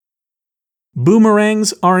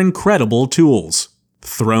Boomerangs are incredible tools,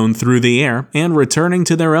 thrown through the air and returning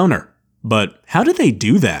to their owner. But how do they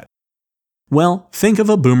do that? Well, think of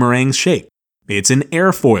a boomerang's shape. It's an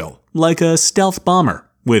airfoil, like a stealth bomber,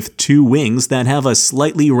 with two wings that have a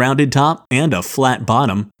slightly rounded top and a flat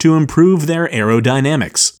bottom to improve their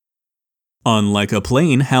aerodynamics. Unlike a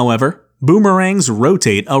plane, however, boomerangs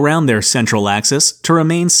rotate around their central axis to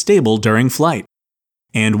remain stable during flight.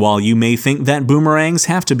 And while you may think that boomerangs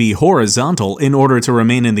have to be horizontal in order to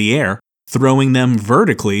remain in the air, throwing them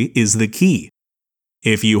vertically is the key.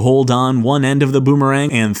 If you hold on one end of the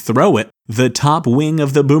boomerang and throw it, the top wing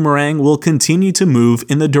of the boomerang will continue to move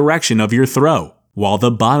in the direction of your throw, while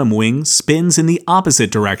the bottom wing spins in the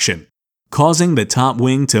opposite direction, causing the top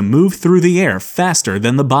wing to move through the air faster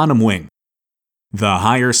than the bottom wing. The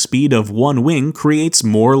higher speed of one wing creates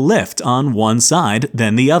more lift on one side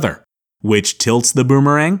than the other, which tilts the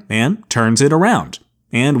boomerang and turns it around.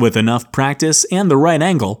 And with enough practice and the right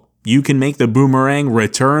angle, you can make the boomerang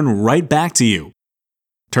return right back to you.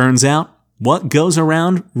 Turns out, what goes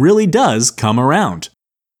around really does come around.